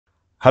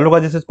Hello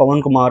guys, this is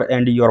Pawan Kumar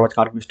and you are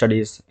watching RP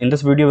Studies. In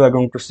this video, we are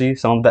going to see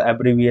some of the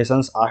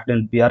abbreviations asked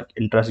in B.Arch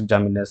entrance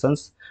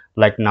examinations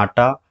like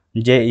NATA,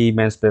 JEE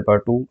Mains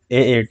Paper 2,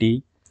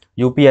 AAT,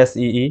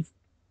 UPSEE,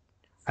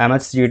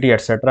 MHCET,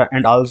 etc.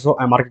 and also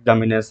MArch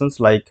examinations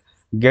like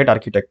GATE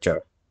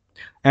Architecture.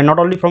 And not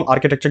only from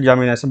architecture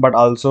examination but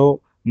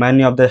also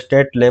many of the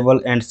state level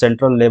and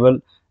central level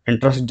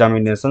entrance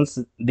examinations,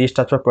 these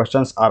types of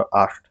questions are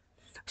asked.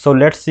 So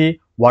let's see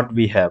what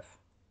we have.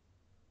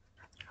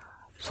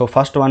 So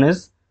first one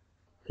is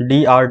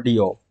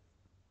DRDO.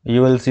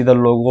 You will see the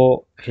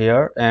logo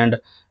here, and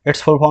its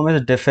full form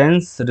is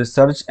Defense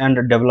Research and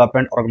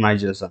Development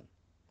Organization.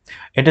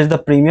 It is the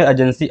premier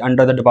agency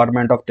under the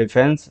Department of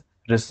Defense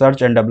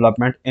Research and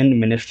Development in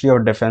Ministry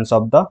of Defense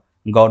of the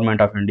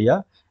Government of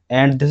India,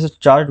 and this is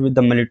charged with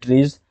the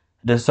military's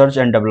research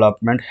and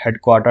development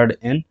headquartered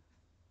in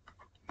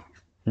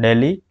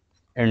Delhi,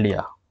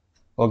 India.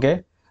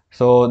 Okay,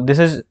 so this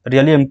is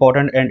really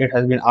important and it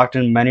has been asked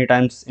in many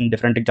times in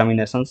different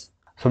examinations,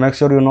 so make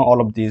sure you know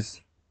all of these.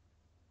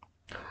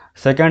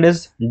 Second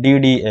is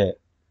DDA,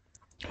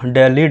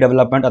 Delhi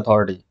Development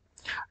Authority.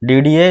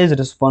 DDA is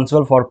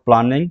responsible for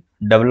planning,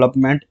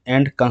 development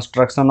and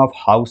construction of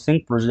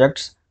housing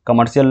projects,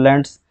 commercial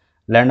lands,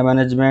 land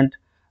management,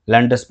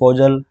 land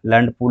disposal,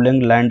 land pooling,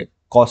 land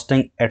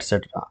costing,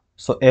 etc.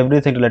 So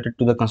everything related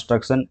to the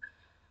construction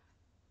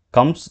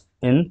comes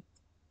in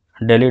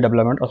Delhi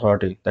Development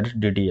Authority, that is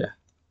DDA.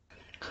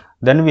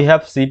 Then we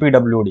have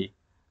CPWD,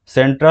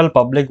 Central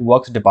Public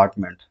Works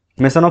Department.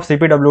 Mission of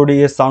CPWD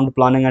is sound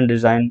planning and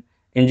design,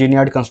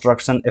 engineered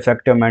construction,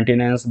 effective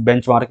maintenance,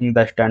 benchmarking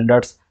the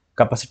standards,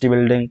 capacity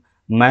building,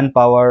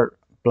 manpower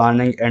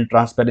planning, and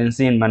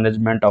transparency in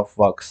management of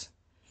works.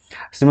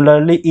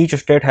 Similarly, each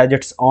state has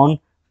its own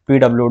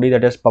PWD,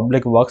 that is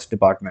Public Works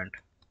Department.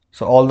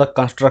 So all the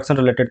construction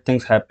related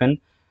things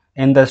happen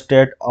in the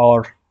state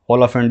or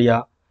whole of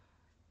India.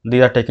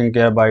 These are taken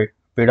care by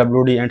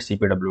PWD and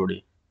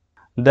CPWD.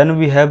 Then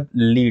we have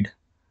LEED.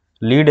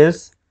 LEED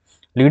is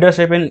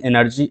Leadership in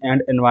Energy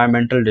and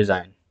Environmental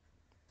Design.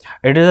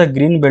 It is a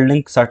green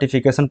building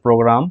certification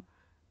program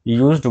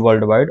used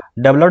worldwide,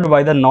 developed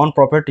by the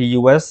non-profit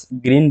US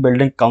Green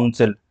Building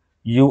Council,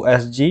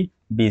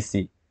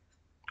 USGBC.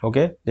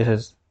 Okay, this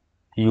is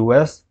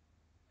US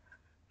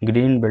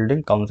Green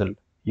Building Council,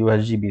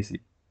 USGBC.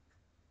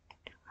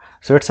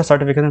 So it's a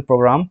certification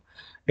program.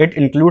 It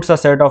includes a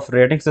set of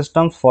rating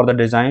systems for the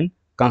design,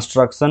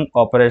 construction,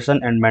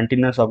 operation and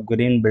maintenance of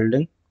green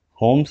building,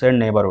 homes and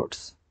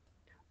neighborhoods.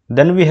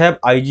 Then we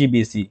have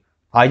IGBC.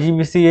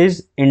 IGBC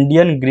is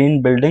Indian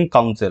Green Building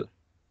Council.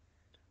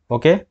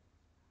 Okay,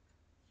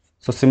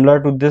 so similar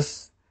to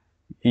this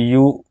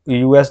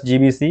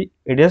USGBC,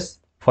 it is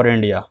for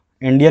India,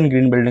 Indian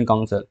Green Building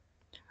Council.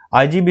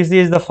 IGBC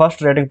is the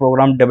first rating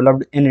program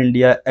developed in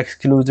India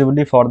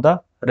exclusively for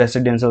the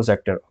residential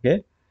sector.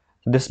 Okay,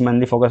 this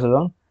mainly focuses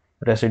on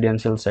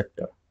residential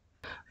sector.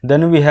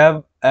 Then we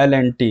have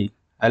L&T.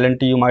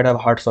 L&T you might have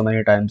heard so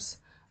many times.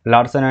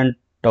 Larsen and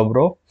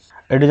Toubro.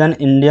 It is an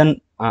Indian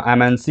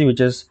MNC,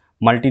 which is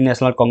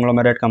multinational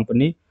conglomerate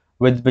company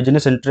with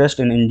business interest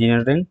in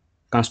engineering,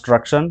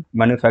 construction,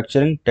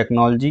 manufacturing,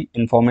 technology,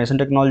 information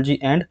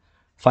technology and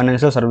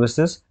financial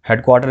services.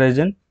 Headquarters is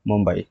in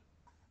Mumbai.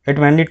 It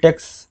mainly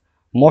takes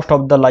most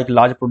of the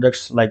large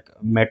projects like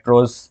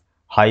metros,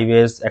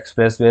 highways,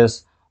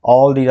 expressways.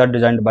 All these are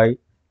designed by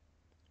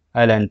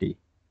L&T.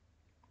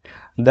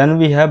 Then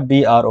we have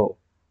BRO,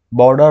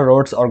 Border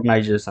Roads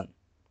Organization.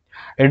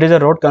 It is a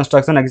road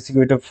construction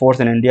executive force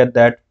in India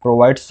that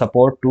provides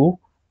support to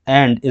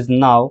and is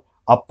now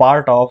a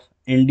part of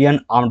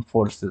Indian Armed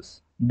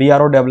Forces.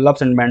 BRO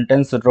develops and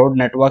maintains road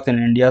networks in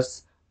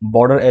India's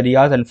border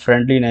areas and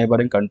friendly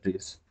neighboring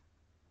countries.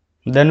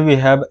 Then we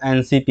have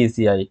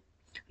NCPCI,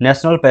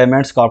 National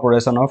Payments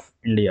Corporation of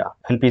India,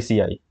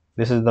 NPCI.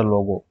 This is the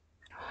logo.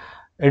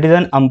 It is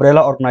an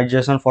umbrella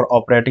organization for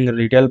operating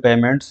retail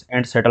payments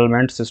and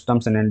settlement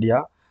systems in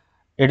India.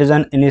 It is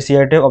an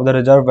initiative of the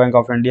Reserve Bank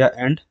of India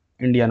and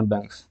Indian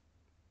banks.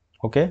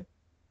 Okay,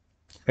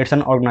 it's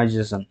an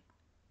organization.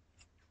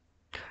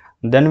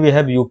 Then we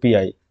have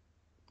UPI.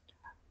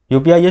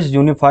 UPI is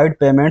Unified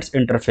Payments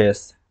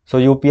Interface. So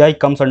UPI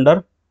comes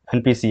under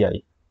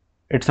NPCI.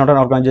 It's not an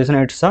organization,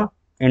 it's a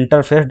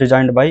interface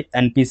designed by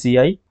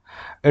NPCI.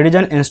 It is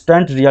an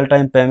instant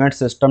real-time payment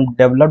system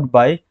developed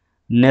by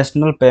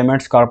National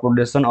Payments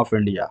Corporation of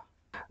India.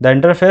 The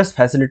interface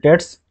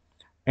facilitates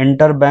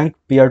interbank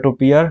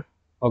peer-to-peer,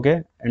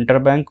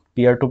 interbank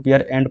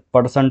peer-to-peer and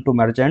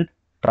person-to-merchant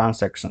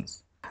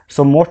transactions.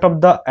 So most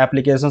of the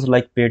applications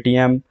like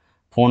Paytm,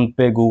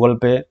 PhonePe, Google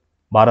Pay,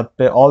 Bharat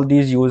Pay, all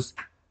these use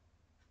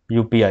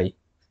UPI.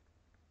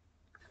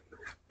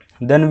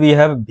 Then we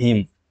have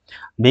BHIM.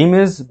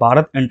 BHIM is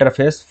Bharat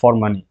Interface for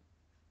Money.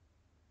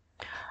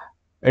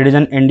 It is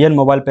an Indian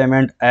mobile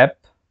payment app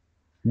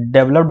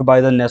developed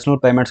by the National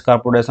Payments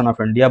Corporation of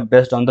India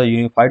based on the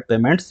Unified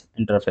Payments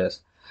Interface.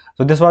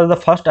 So this was the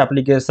first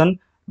application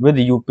with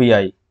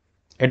UPI.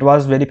 It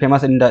was very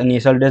famous in the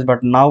initial days,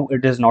 but now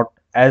it is not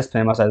as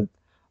famous as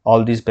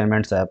all these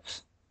payments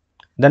apps.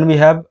 Then we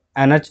have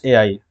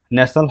NHAI,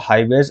 National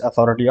Highways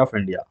Authority of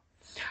India.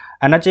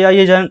 NHAI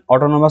is an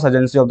autonomous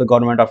agency of the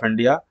Government of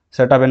India,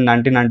 set up in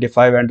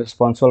 1995 and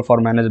responsible for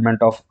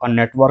management of a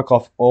network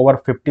of over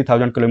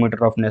 50,000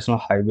 km of national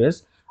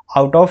highways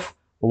out of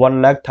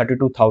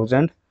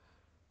 1,32,000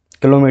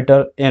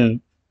 km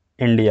in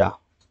India.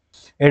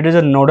 It is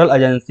a nodal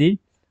agency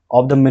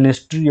of the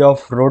Ministry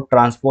of Road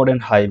Transport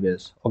and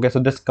Highways. Okay, so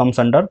this comes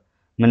under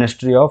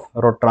Ministry of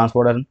Road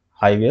Transport and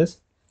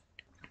Highways.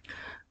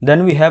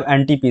 Then we have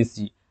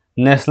NTPC,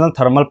 National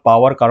Thermal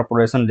Power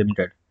Corporation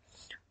Limited.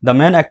 The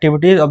main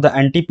activities of the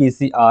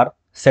NTPC are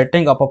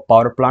setting up of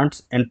power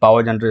plants and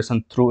power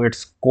generation through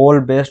its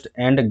coal-based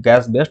and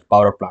gas-based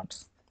power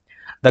plants.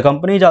 The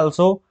company is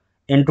also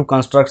into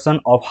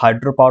construction of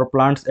hydropower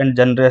plants and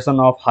generation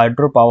of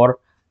hydropower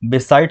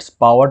besides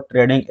power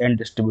trading and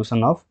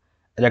distribution of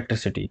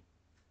electricity.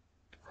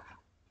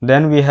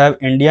 Then we have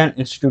Indian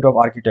Institute of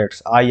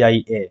Architects,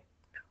 IIA.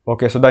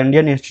 Okay, so the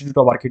Indian Institute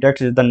of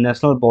Architects is the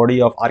national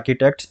body of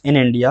architects in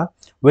India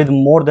with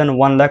more than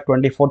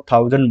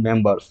 1,24,000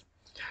 members.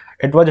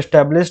 It was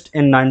established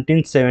in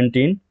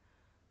 1917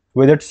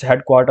 with its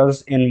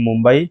headquarters in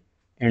Mumbai,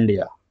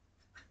 India.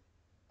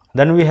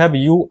 Then we have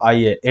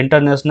UIA,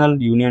 International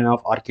Union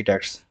of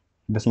Architects.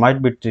 This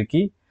might be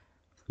tricky.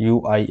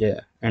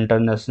 UIA,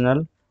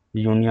 International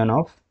Union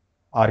of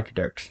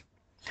Architects.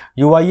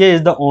 UIA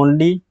is the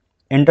only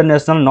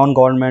international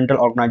non-governmental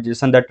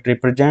organization that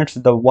represents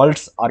the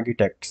world's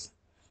architects,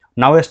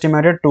 now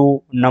estimated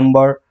to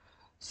number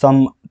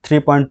some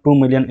 3.2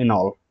 million in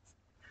all.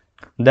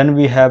 Then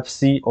we have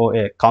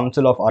COA,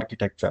 Council of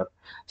Architecture.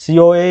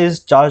 COA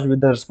is charged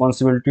with the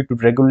responsibility to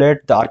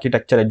regulate the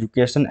architecture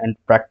education and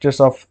practice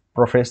of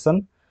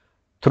profession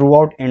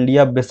throughout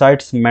India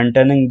besides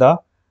maintaining the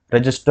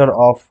register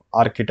of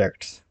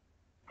architects.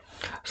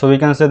 So we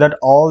can say that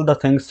all the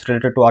things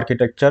related to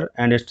architecture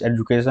and its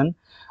education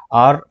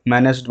are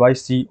managed by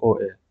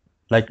COA,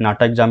 like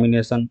NATA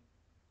examination,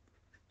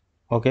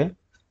 okay,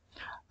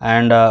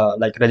 and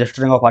like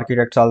registering of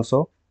architects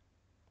also.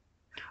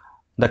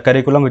 The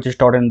curriculum which is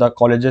taught in the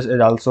colleges is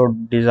also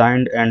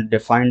designed and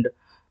defined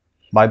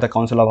by the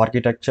Council of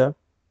Architecture,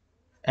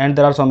 and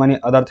there are so many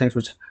other things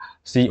which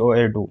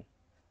COA do.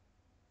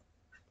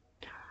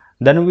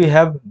 Then we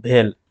have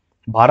BHEL,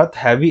 Bharat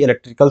Heavy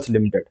Electricals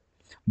Limited.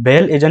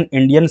 BHEL is an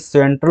Indian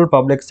central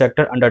public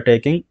sector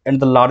undertaking and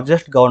the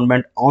largest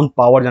government-owned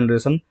power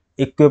generation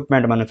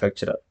equipment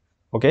manufacturer.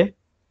 Okay,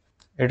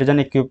 it is an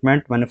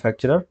equipment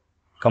manufacturer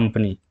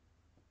company.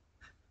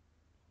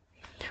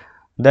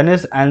 Then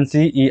is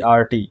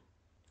NCERT,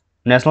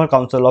 National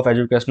Council of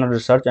Educational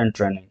Research and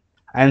Training.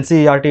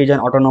 NCERT is an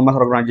autonomous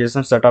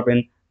organization set up in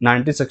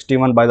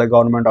 1961 by the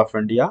Government of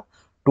India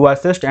to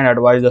assist and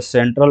advise the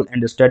central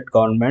and state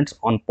governments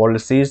on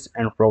policies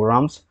and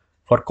programs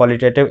for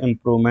qualitative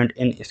improvement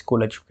in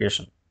school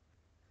education.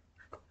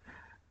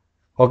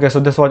 Okay, so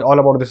this was all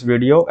about this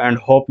video and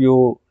hope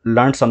you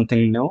learned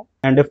something new.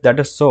 And if that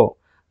is so,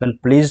 then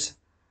please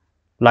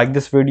like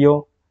this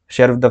video,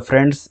 share with the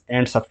friends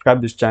and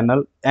subscribe this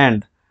channel,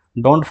 and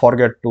don't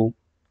forget to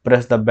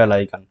press the bell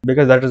icon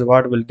because that is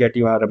what will get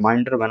you a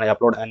reminder when I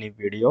upload any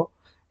video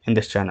in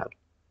this channel.